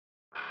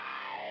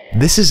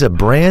This is a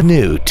brand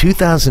new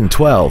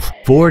 2012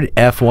 Ford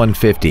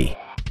F-150.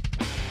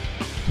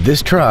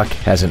 This truck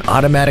has an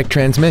automatic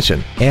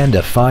transmission and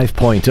a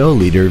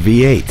 5.0-liter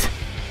V8.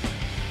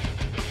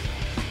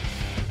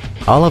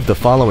 All of the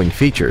following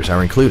features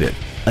are included: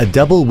 a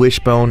double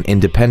wishbone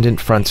independent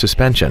front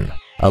suspension,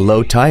 a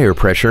low tire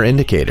pressure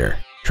indicator,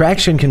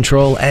 traction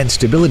control and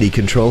stability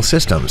control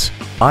systems,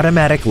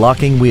 automatic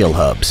locking wheel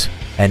hubs,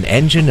 an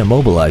engine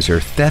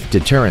immobilizer theft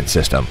deterrent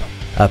system,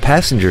 a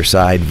passenger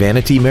side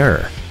vanity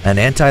mirror, an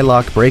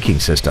anti-lock braking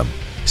system,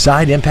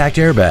 side impact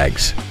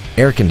airbags,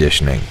 air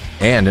conditioning,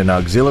 and an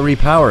auxiliary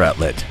power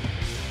outlet.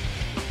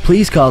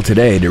 Please call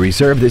today to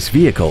reserve this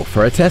vehicle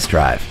for a test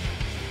drive.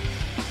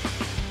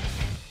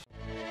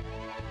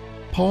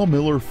 Paul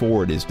Miller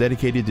Ford is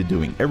dedicated to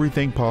doing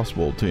everything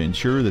possible to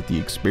ensure that the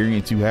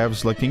experience you have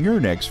selecting your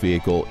next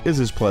vehicle is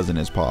as pleasant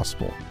as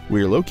possible.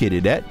 We are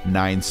located at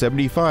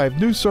 975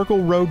 New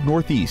Circle Road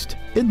Northeast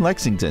in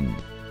Lexington.